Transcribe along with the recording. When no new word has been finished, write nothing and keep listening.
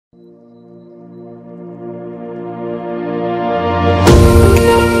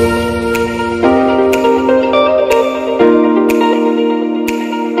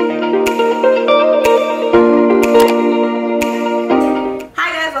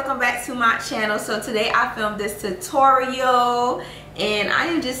welcome back to my channel. So today I filmed this tutorial and I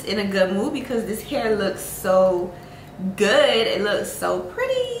am just in a good mood because this hair looks so good. It looks so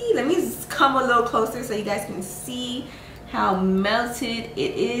pretty. Let me just come a little closer so you guys can see how melted it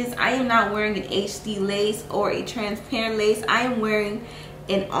is. I am not wearing an HD lace or a transparent lace. I am wearing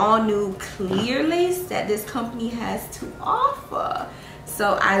an all new clear lace that this company has to offer.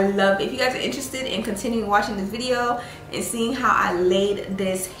 So I love it. If you guys are interested in continuing watching this video and seeing how I laid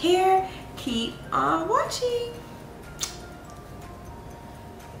this hair, keep on watching.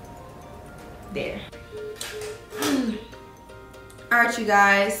 There. Alright you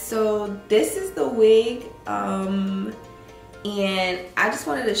guys, so this is the wig and I just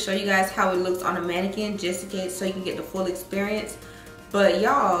wanted to show you guys how it looks on a mannequin just in case so you can get the full experience. But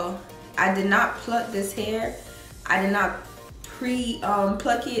y'all, I did not pluck this hair. I did not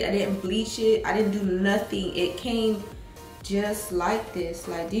pluck it. I didn't bleach it. I didn't do nothing. It came just like this.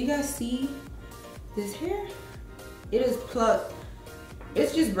 Like, do you guys see this hair? It is plucked.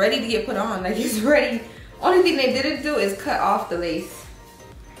 It's just ready to get put on. Like, it's ready. Only thing they didn't do is cut off the lace.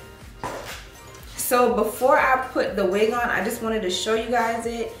 So before I put the wig on, I just wanted to show you guys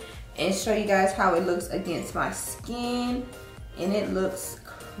it and show you guys how it looks against my skin. And it looks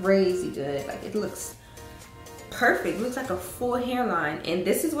crazy good. Like, it looks perfect. It looks like a full hairline. And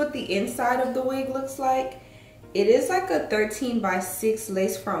this is what the inside of the wig looks like. It is like a 13x6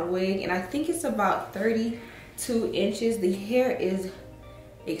 lace front wig, and I think it's about 32 inches. The hair is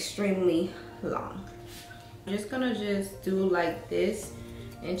extremely long. I'm just gonna do like this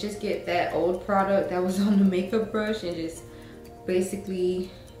and just get that old product that was on the makeup brush and just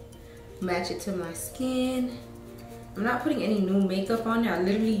basically match it to my skin. I'm not putting any new makeup on there. I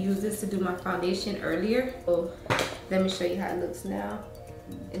literally used this to do my foundation earlier. So let me show you how it looks now.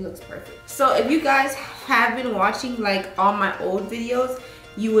 It looks perfect. So if you guys have been watching like all my old videos,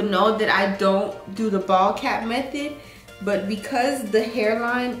 you would know that I don't do the ball cap method. But because the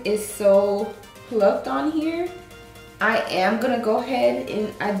hairline is so plucked on here, I am gonna go ahead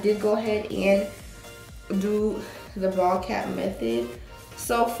and I did go ahead and do the ball cap method.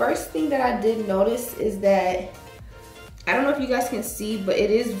 So first thing that I did notice is that, I don't know if you guys can see, but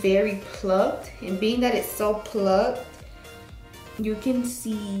it is very plucked. And being that it's so plucked, you can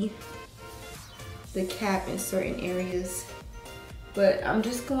see the cap in certain areas. But I'm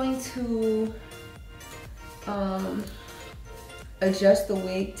just going to adjust the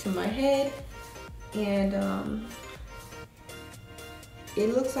wig to my head. And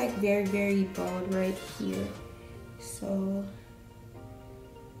it looks like very, very bald right here. So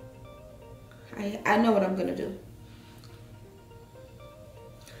I know what I'm gonna do.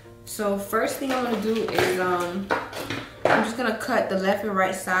 So first thing I'm gonna do is I'm just gonna cut the left and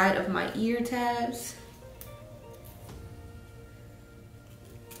right side of my ear tabs.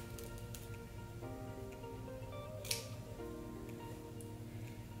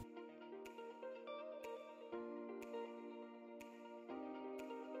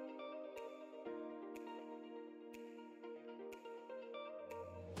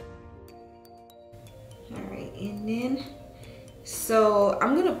 Alright, and then so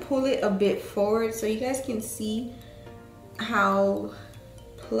I'm gonna pull it a bit forward so you guys can see how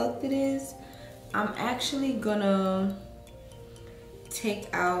plucked it is. I'm actually gonna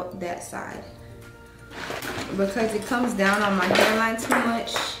take out that side because it comes down on my hairline too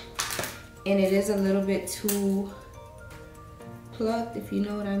much and it is a little bit too plucked, if you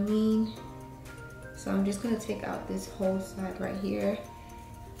know what I mean. So I'm just gonna take out this whole side right here,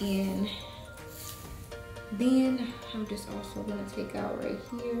 and then I'm just also gonna take out right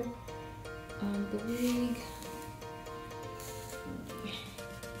here the wig,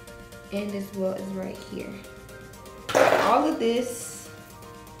 and as well as right here. All of this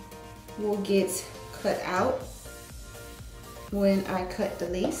will get cut out when I cut the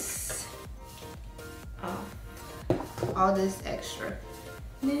lace off. All this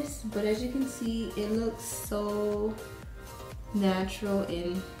extraness, but as you can see, it looks so natural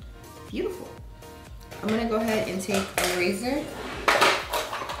and beautiful. I'm gonna go ahead and take a razor.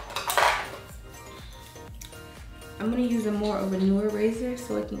 I'm gonna use a more of a newer razor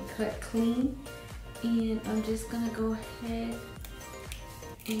so I can cut clean. And I'm just gonna go ahead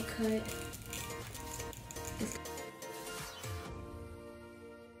and cut this.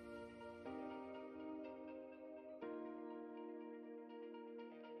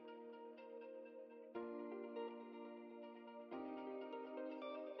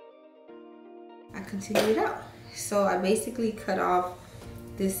 I continue it out. So I basically cut off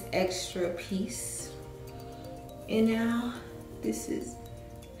this extra piece, and now this is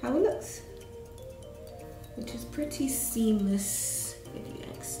how it looks, which is pretty seamless if you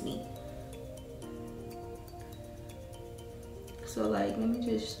ask So like, let me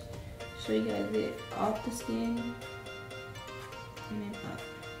just show you guys it off the skin and then up.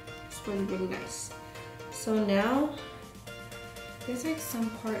 It's really, really nice. So now, there's like some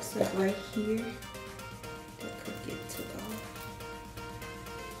parts like right here that could get took off.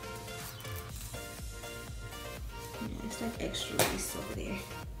 Yeah, it's like extra lace over there.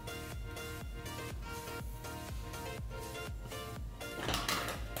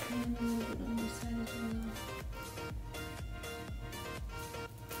 And a little bit on this side as well.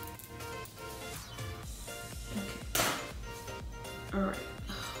 Okay. Alright.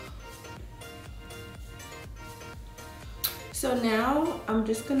 So now I'm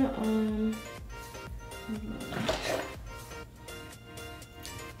just gonna hold on.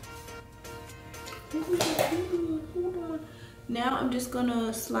 Now I'm just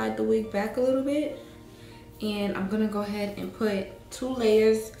gonna slide the wig back a little bit, and I'm gonna go ahead and put 2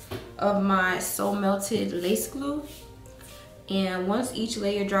 layers of my So Melted lace glue. And once each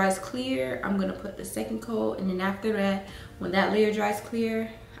layer dries clear, I'm gonna put the second coat, and then after that, when that layer dries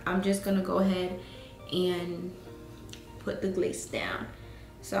clear, I'm just gonna go ahead and put the glaze down.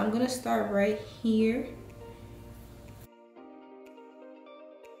 So I'm gonna start right here.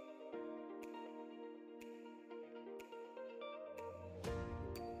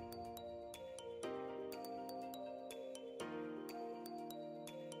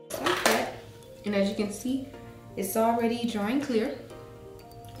 Like that. And as you can see, it's already drying clear.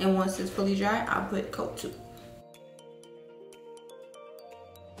 And once it's fully dry, I'll put coat 2.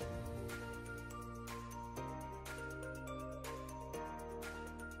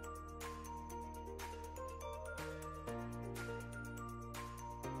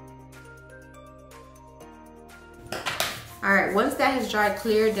 Alright, once that has dried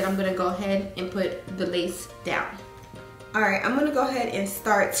clear, then I'm gonna go ahead and put the lace down. Alright, I'm gonna go ahead and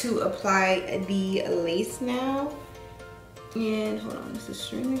start to apply the lace now. And hold on, there's a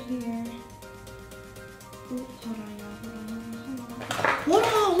stringer here. Ooh, hold on, y'all, hold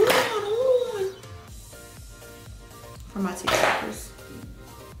on. For my TikTokers.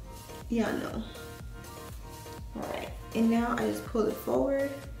 Yeah, I know. Alright, and now I just pull it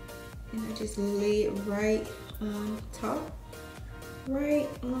forward and I just lay it right on top. Right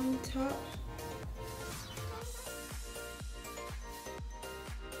on top.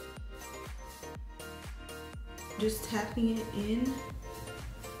 Just tapping it in,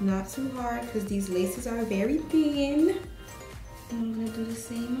 not too hard because these laces are very thin. And I'm gonna do the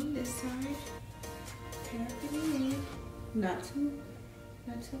same on this side. Tap it in, not too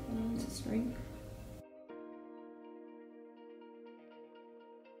long to string.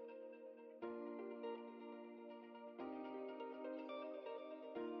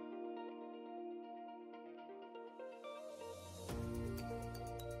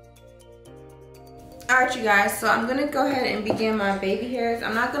 Alright you guys, so I'm gonna go ahead and begin my baby hairs.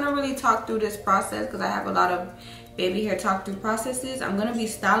 I'm not gonna really talk through this process because I have a lot of baby hair talk through processes. I'm gonna be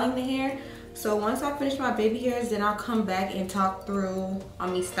styling the hair. So once I finish my baby hairs, then I'll come back and talk through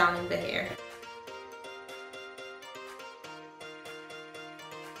on me styling the hair.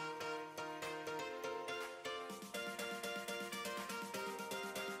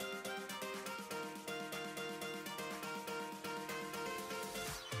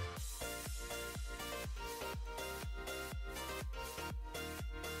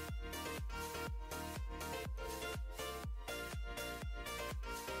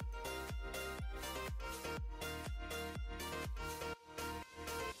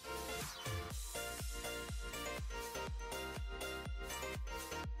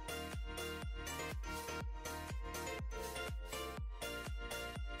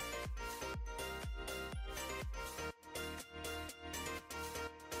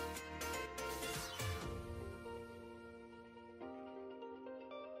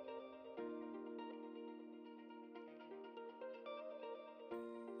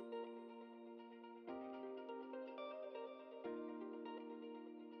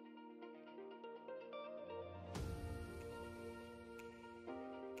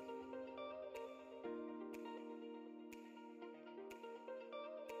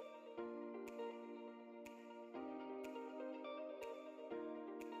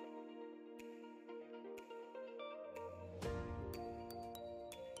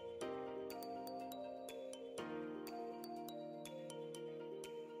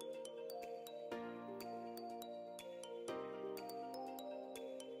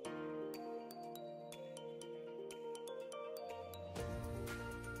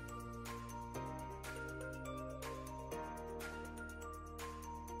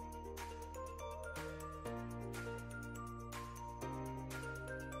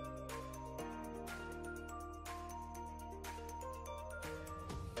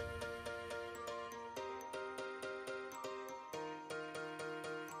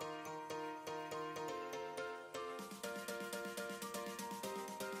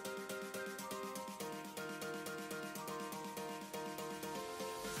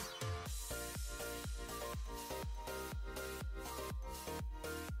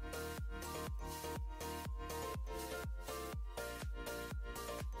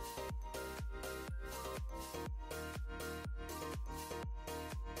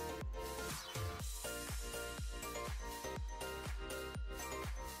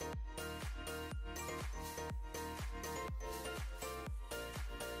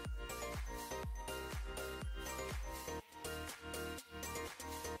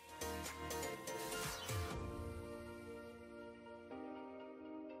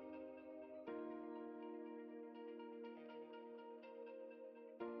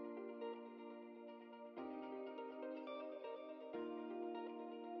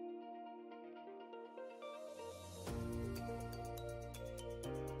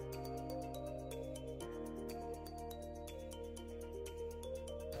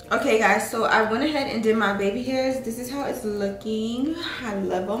 Okay guys, so I went ahead and did my baby hairs. This is how it's looking. I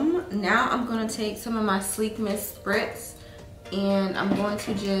love them. Now I'm gonna take some of my Sleek Mist spritz and I'm going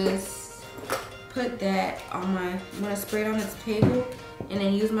to just put that on my, I'm gonna spray it on this table and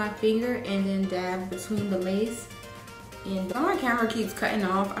then use my finger and then dab between the lace. And my camera keeps cutting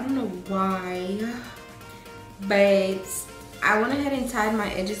off. I don't know why, but I went ahead and tied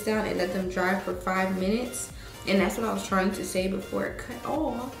my edges down and let them dry for 5 minutes. And that's what I was trying to say before it cut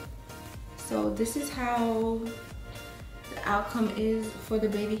off. So this is how the outcome is for the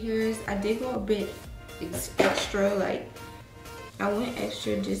baby hairs. I did go a bit extra, like I went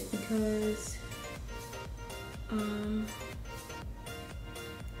extra just because I'm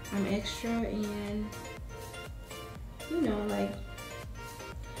extra, and you know, like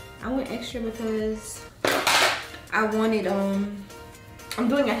I went extra because I wanted I'm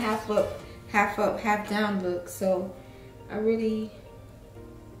doing a half up, half down look, so I really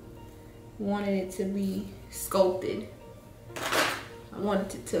wanted it to be sculpted. I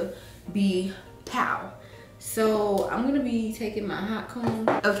wanted it to be pow. So I'm gonna be taking my hot comb.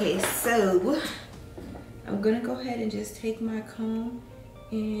 Okay, so I'm gonna go ahead and just take my comb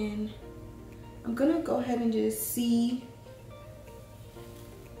and I'm gonna go ahead and just see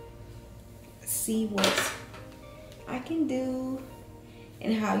what I can do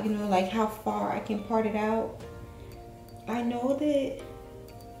and how, you know, like how far I can part it out. I know that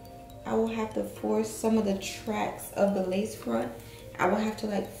I will have to force some of the tracks of the lace front. I will have to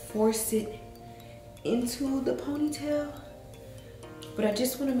like force it into the ponytail, but I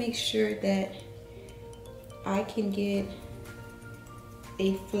just want to make sure that I can get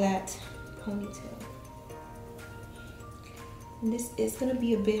a flat ponytail. And this is going to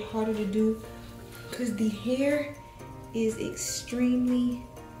be a bit harder to do because the hair is extremely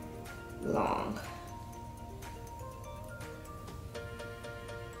long.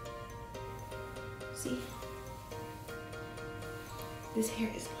 See? This hair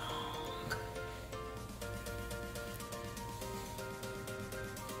is long.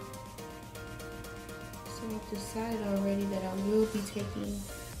 So I've decided already that I will be taking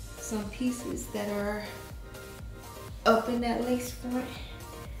some pieces that are up in that lace front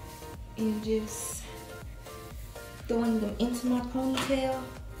and just throwing them into my ponytail.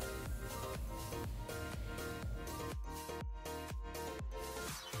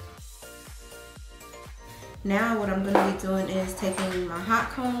 Now what I'm gonna be doing is taking my hot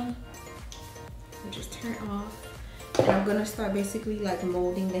comb and just turn it off. And I'm gonna start basically like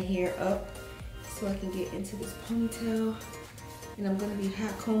molding the hair up so I can get into this ponytail. And I'm gonna be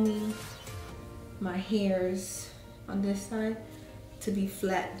hot combing my hairs on this side to be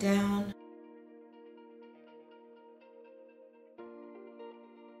flat down.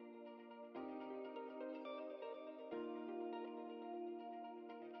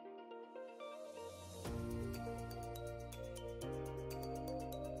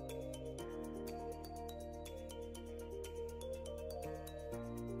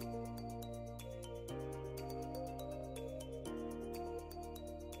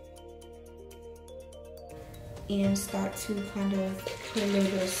 And start to kind of put a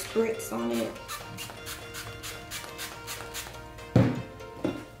little bit of spritz on it.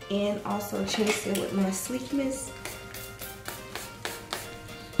 And also chase it with my Sleek Mist.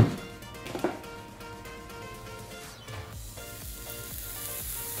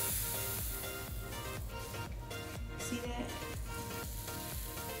 See that?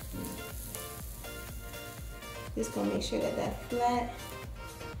 Just gonna make sure that that flat,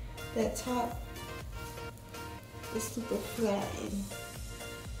 that top, is super flat and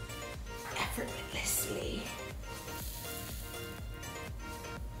effortlessly.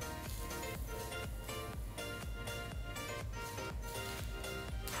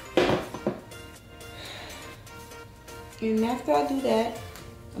 And after I do that,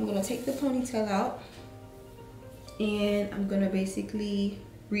 I'm gonna take the ponytail out and I'm gonna basically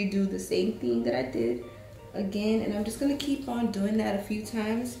redo the same thing that I did again, and I'm just gonna keep on doing that a few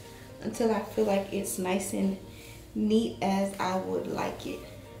times until I feel like it's nice and neat as I would like it.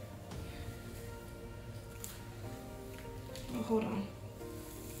 Oh, hold on.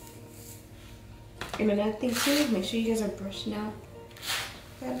 And another thing too, make sure you guys are brushing out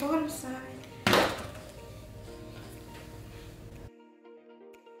that bottom side.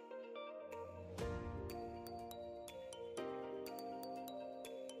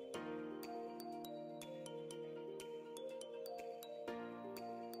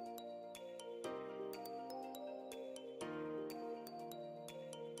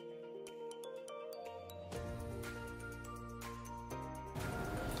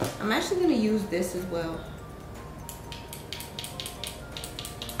 I'm actually going to use this as well.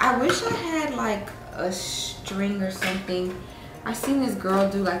 I wish I had like a string or something. I seen this girl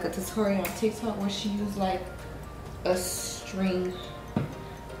do like a tutorial on TikTok where she used like a string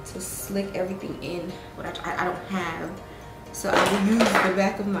to slick everything in, but I don't have. So I will use the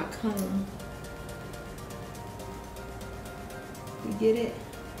back of my comb. You get it?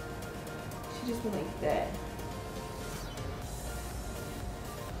 She just went like that.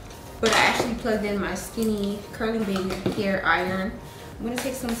 But I actually plugged in my skinny curling baby hair iron. I'm gonna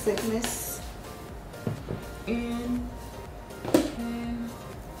take some thickness and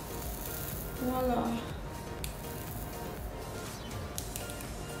voila.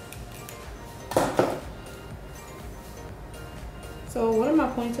 So one of my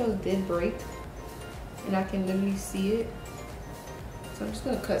ponytails did break and I can literally see it. So I'm just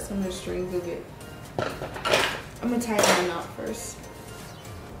gonna cut some of the strings of it. I'm gonna tie that knot first.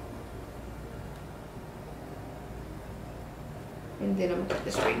 And then I'm gonna cut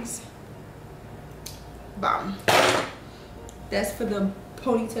the strings. Bam. That's for the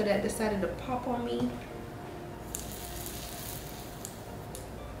ponytail that decided to pop on me.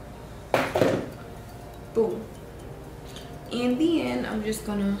 Boom. In the end, I'm just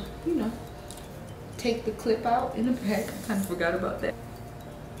gonna, you know, take the clip out in the back. I kind of forgot about that.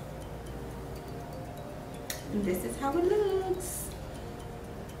 And this is how it looks.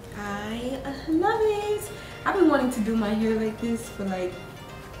 I love it. I've been wanting to do my hair like this for like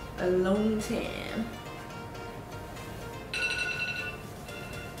a long time.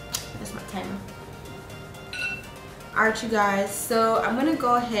 That's my timer. Alright, you guys, so I'm gonna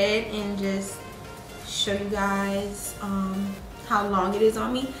go ahead and just show you guys how long it is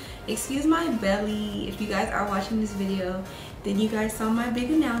on me. Excuse my belly. If you guys are watching this video, then you guys saw my big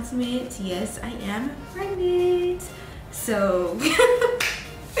announcement. Yes, I am pregnant. So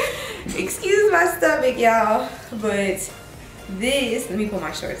excuse my stomach, y'all, but this, let me put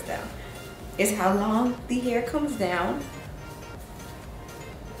my shorts down, is how long the hair comes down.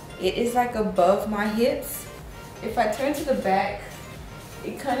 It is like above my hips. If I turn to the back,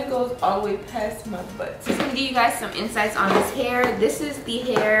 it kind of goes all the way past my butt. So I'm gonna give you guys some insights on this hair. This is the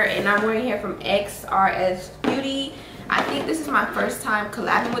hair, and I'm wearing hair from XRSBEAUTY. I think this is my first time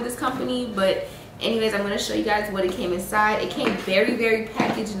collabing with this company, but anyways, I'm gonna show you guys what it came inside. It came very, very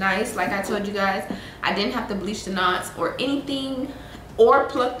packaged nice. Like I told you guys, I didn't have to bleach the knots or anything or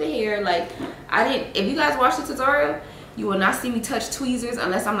pluck the hair. Like I didn't, if you guys watch the tutorial, you will not see me touch tweezers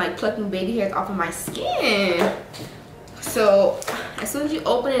unless I'm like plucking baby hairs off of my skin. So as soon as you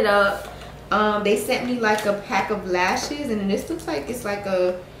open it up, they sent me like a pack of lashes, and this looks like it's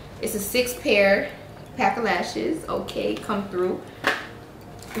a 6-pair pack of lashes. Okay, come through.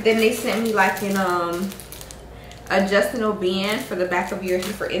 Then they sent me like an adjustable band for the back of your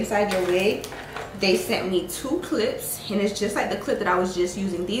hair for inside your wig. They sent me 2 clips, and it's just like the clip that I was just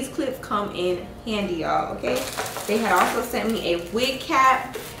using. These clips come in handy, y'all, okay? They had also sent me a wig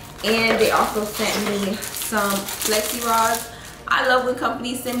cap, and they also sent me some flexi rods. I love when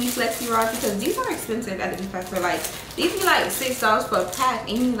companies send me flexi rods because these are expensive at the manufacturer. Like, these be like $6 for a pack,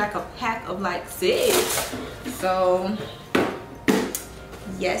 and you need like a pack of like 6. So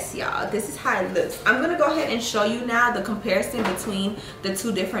yes, y'all, this is how it looks. I'm gonna go ahead and show you now the comparison between the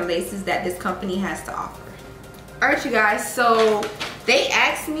 2 different laces that this company has to offer. All right, you guys, so they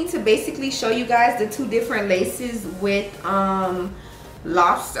asked me to basically show you guys the 2 different laces with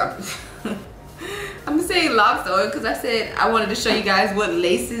lobster. I'm gonna say lobster oil because I said I wanted to show you guys what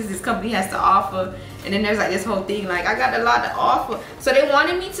laces this company has to offer, and then there's like this whole thing like I got a lot to offer. So they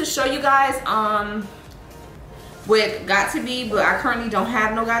wanted me to show you guys with got to be, but I currently don't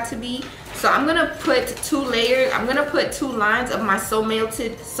have no got to be. So I'm gonna put 2 layers. I'm gonna put 2 lines of my so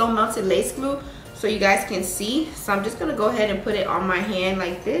melted lace glue so you guys can see. So I'm just gonna go ahead and put it on my hand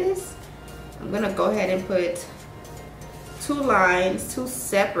like this. I'm gonna go ahead and put 2 lines, 2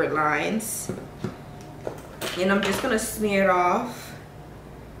 separate lines, and I'm just gonna smear it off.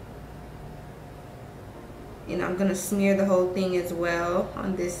 And I'm gonna smear the whole thing as well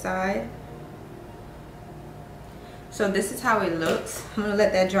on this side. So this is how it looks. I'm gonna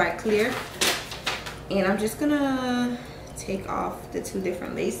let that dry clear, and I'm just gonna take off the 2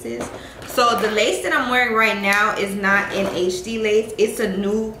 different laces. So the lace that I'm wearing right now is not an HD lace, it's a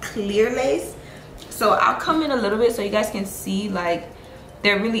new clear lace. So I'll come in a little bit so you guys can see, like,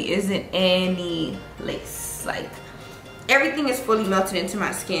 there really isn't any lace. Like, everything is fully melted into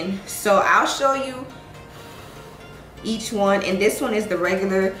my skin. So I'll show you each one, and this one is the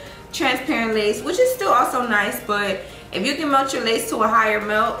regular transparent lace, which is still also nice, but if you can melt your lace to a higher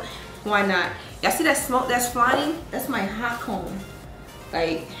melt, why not? Y'all see that smoke that's flying? That's my hot comb.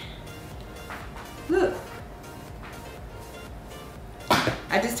 Like, look.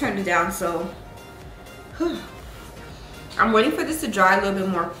 I just turned it down, so I'm waiting for this to dry a little bit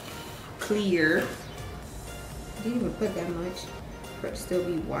more clear. I didn't even put that much for it to still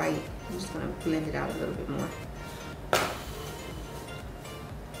be white. I'm just gonna blend it out a little bit more.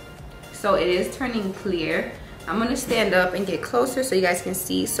 So it is turning clear. I'm gonna stand up and get closer so you guys can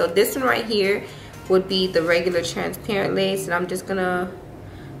see. So this one right here would be the regular transparent lace, and I'm just gonna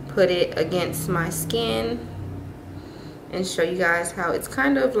put it against my skin and show you guys how it's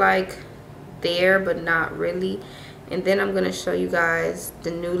kind of like there but not really. And then I'm gonna show you guys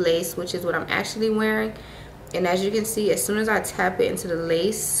the new lace, which is what I'm actually wearing. And as you can see, as soon as I tap it into the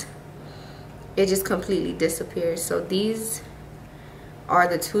lace, it just completely disappears. So these are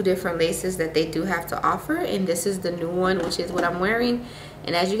the two different laces that they do have to offer, and this is the new one, which is what I'm wearing.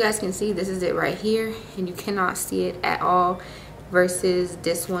 And as you guys can see, this is it right here, and you cannot see it at all, versus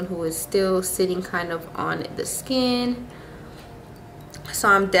this one who is still sitting kind of on the skin. So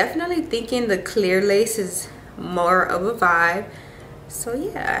I'm definitely thinking the clear lace is more of a vibe. So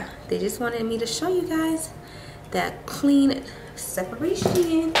yeah, they just wanted me to show you guys that clean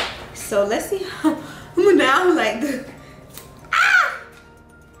separation. So let's see how now like the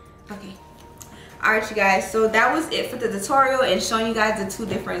okay. Alright you guys, so that was it for the tutorial and showing you guys the two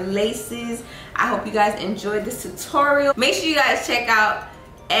different laces. I hope you guys enjoyed this tutorial. Make sure you guys check out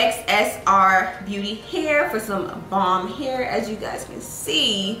XRSBEAUTY Hair for some bomb hair. As you guys can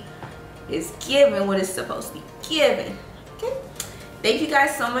see, it's giving what it's supposed to be giving. Okay, thank you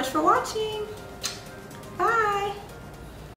guys so much for watching.